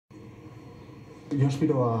Yo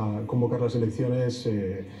aspiro a convocar las elecciones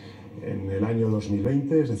en el año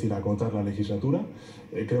 2020, es decir, a agotar la legislatura.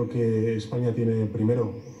 Creo que España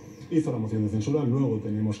hizo la moción de censura, luego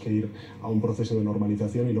tenemos que ir a un proceso de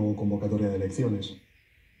normalización y luego convocatoria de elecciones.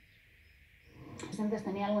 ¿Antes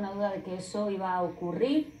tenía alguna duda de que eso iba a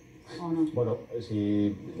ocurrir o no? Bueno,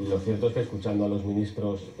 sí, lo cierto es que escuchando a los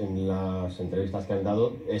ministros en las entrevistas que han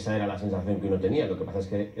dado, esa era la sensación que uno tenía. Lo que pasa es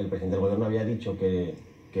que el presidente del gobierno había dicho que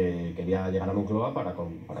quería llegar a Moncloa para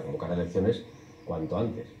convocar elecciones cuanto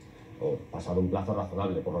antes, o pasado un plazo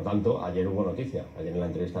razonable. Por lo tanto, ayer hubo noticia. Ayer en la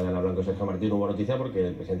entrevista de Ana Blanco y Sergio Martín hubo noticia porque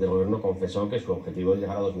el presidente del gobierno confesó que su objetivo es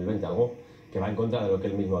llegar a 2020, algo que va en contra de lo que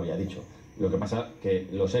él mismo había dicho. Lo que pasa que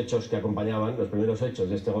los hechos que acompañaban, los primeros hechos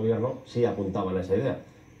de este gobierno, sí apuntaban a esa idea,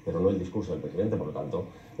 pero no el discurso del presidente. Por lo tanto,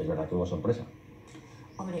 es verdad que hubo sorpresa.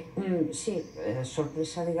 Hombre, sí,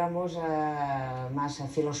 sorpresa, digamos, más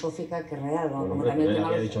filosófica que real, ¿no? Bueno, pero él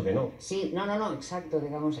había dicho que no. Sí, no, exacto,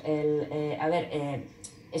 digamos. A ver,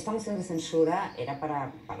 esta moción de censura era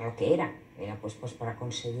para lo que era pues para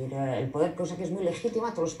conseguir el poder, cosa que es muy legítima.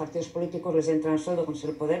 A todos los partidos políticos les entra el sueldo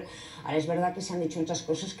conseguir el poder. Ahora es verdad que se han dicho muchas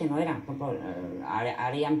cosas que no eran.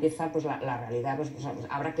 Ahora ya empieza pues, la realidad.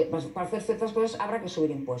 Habrá que, para hacer ciertas cosas habrá que subir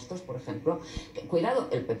impuestos, por ejemplo. Cuidado,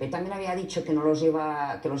 el PP también había dicho que los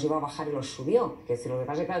iba a bajar y los subió. Es decir, lo que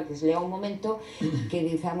pasa es que llega un momento que,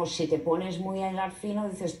 digamos, si te pones muy al fino,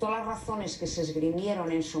 dices, todas las razones que se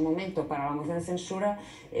esgrimieron en su momento para la moción de censura,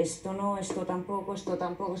 esto no, esto tampoco, esto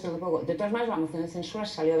tampoco, esto tampoco. De todas maneras, la moción de censura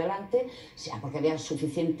salió adelante, sea porque había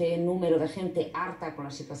suficiente número de gente harta con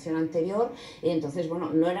la situación anterior, y entonces,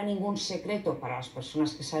 bueno, no era ningún secreto para las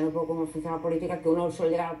personas que saben un poco cómo funciona la política que uno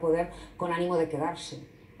suele llegar al poder con ánimo de quedarse.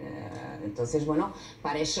 Entonces, bueno,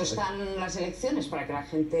 para eso están las elecciones, para que la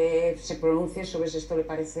gente se pronuncie sobre si esto le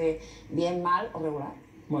parece bien, mal o regular.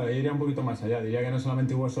 Bueno, yo iría un poquito más allá. Diría que no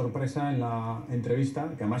solamente hubo sorpresa en la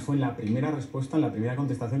entrevista, que además fue en la primera respuesta, en la primera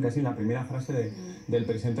contestación, casi en la primera frase del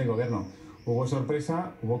presidente del gobierno. Hubo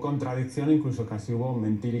sorpresa, hubo contradicción, incluso casi hubo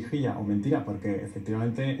mentirijilla o mentira, porque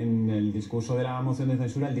efectivamente en el discurso de la moción de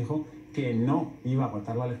censura él dijo que no iba a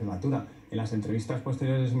agotar la legislatura. En las entrevistas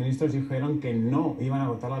posteriores los ministros dijeron que no iban a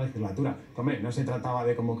agotar la legislatura. Hombre, no se trataba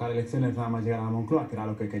de convocar elecciones nada más llegar a la Moncloa, que era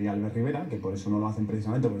lo que quería Albert Rivera, que por eso no lo hacen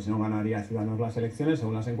precisamente, porque si no ganaría Ciudadanos las elecciones,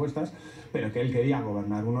 según las encuestas, pero que él quería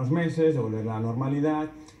gobernar unos meses, devolver la normalidad,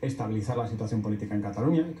 estabilizar la situación política en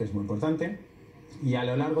Cataluña, que es muy importante, y a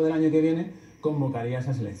lo largo del año que viene convocaría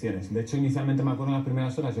esas elecciones. De hecho, inicialmente me acuerdo en las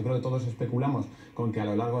primeras horas, yo creo que todos especulamos con que a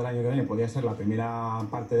lo largo del año que viene podía ser la primera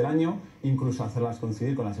parte del año, incluso hacerlas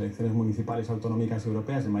coincidir con las elecciones municipales, autonómicas y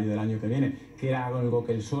europeas de mayo del año que viene, que era algo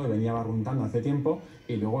que el PSOE venía barruntando hace tiempo,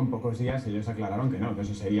 y luego en pocos días ellos aclararon que no, que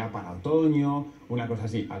eso sería para otoño, una cosa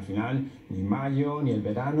así. Al final, ni mayo, ni el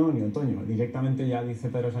verano, ni otoño. Directamente ya dice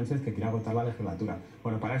Pedro Sánchez que quiere agotar la legislatura.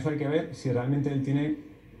 Bueno, para eso hay que ver si realmente él tiene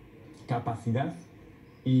capacidad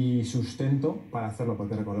y sustento para hacerlo,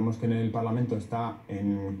 porque recordemos que en el Parlamento está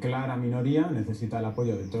en clara minoría, necesita el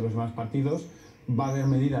apoyo de todos los demás partidos. Va a haber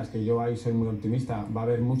medidas, que yo ahí soy muy optimista, va a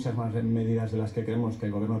haber muchas más medidas de las que creemos que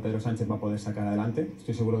el gobierno de Pedro Sánchez va a poder sacar adelante.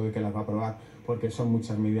 Estoy seguro de que las va a aprobar, porque son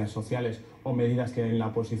muchas medidas sociales o medidas que en la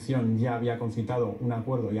oposición ya había concitado un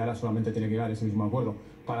acuerdo y ahora solamente tiene que llegar ese mismo acuerdo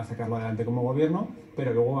para sacarlo adelante como gobierno,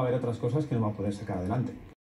 pero luego va a haber otras cosas que no va a poder sacar adelante.